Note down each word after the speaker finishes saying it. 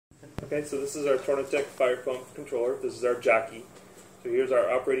Okay, so this is our Tornatech fire pump controller. This is our jockey. So here's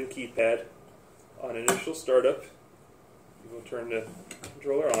our operating keypad. On initial startup, you will turn the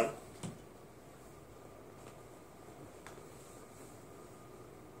controller on.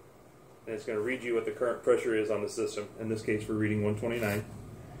 And it's going to read you what the current pressure is on the system. In this case, we're reading 129.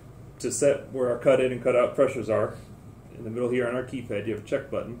 To set where our cut in and cut out pressures are, in the middle here on our keypad, you have a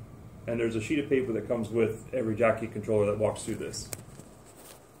check button. And there's a sheet of paper that comes with every jockey controller that walks through this.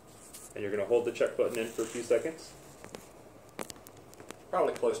 And you're going to hold the check button in for a few seconds.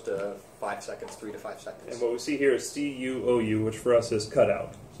 Probably close to 5 seconds, 3 to 5 seconds. And what we see here is CUOU, which for us is cut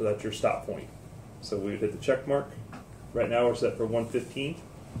out. So that's your stop point. So we would hit the check mark. Right now we're set for 115.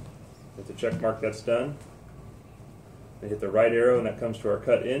 Hit the check mark, that's done. We hit the right arrow and that comes to our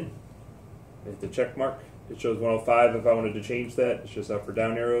cut in. Hit the check mark. It shows 105 if I wanted to change that. It's just up or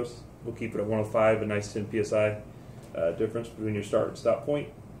down arrows. We'll keep it at 105, a nice 10 psi difference between your start and stop point.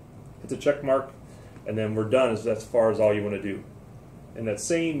 Hit the check mark, and then we're done. That's as far as all you want to do. In that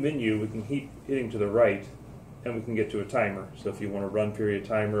same menu, we can keep hitting to the right, and we can get to a timer. So if you want a run period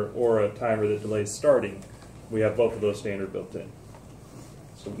timer or a timer that delays starting, we have both of those standard built in.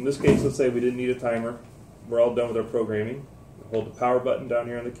 So in this case, let's say we didn't need a timer. We're all done with our programming. Hold the power button down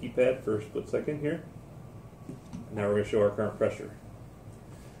here on the keypad for a split second here. And now we're going to show our current pressure.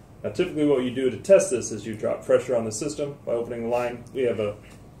 Now typically what you do to test this is you drop pressure on the system by opening the line. We have a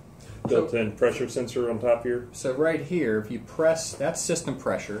built-in pressure sensor on top here. So right here, if you press, that's system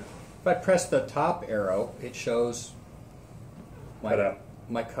pressure. If I press the top arrow, it shows my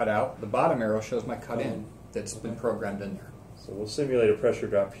cutout. The bottom arrow shows my cut in that's been programmed in there. So we'll simulate a pressure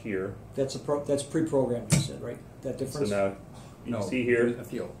drop here. That's pre-programmed, you said, right? That difference? So now you can see here,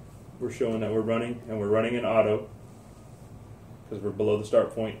 we're showing that we're running, and we're running in auto because we're below the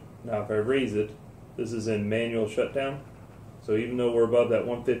start point. Now if I raise it, this is in manual shutdown. So even though we're above that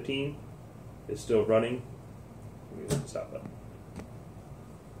 115, it's still running. Let me hit the stop button.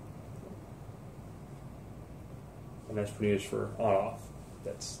 And that's pretty much for on-off.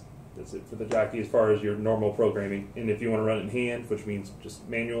 That's it for the jockey as far as your normal programming. And if you want to run it in hand, which means just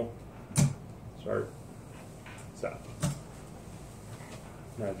manual, start, stop.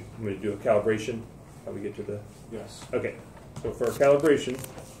 Now I'm going to do a calibration. How we get to the... Yes. Okay. So for our calibration,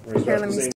 we're going to start the same.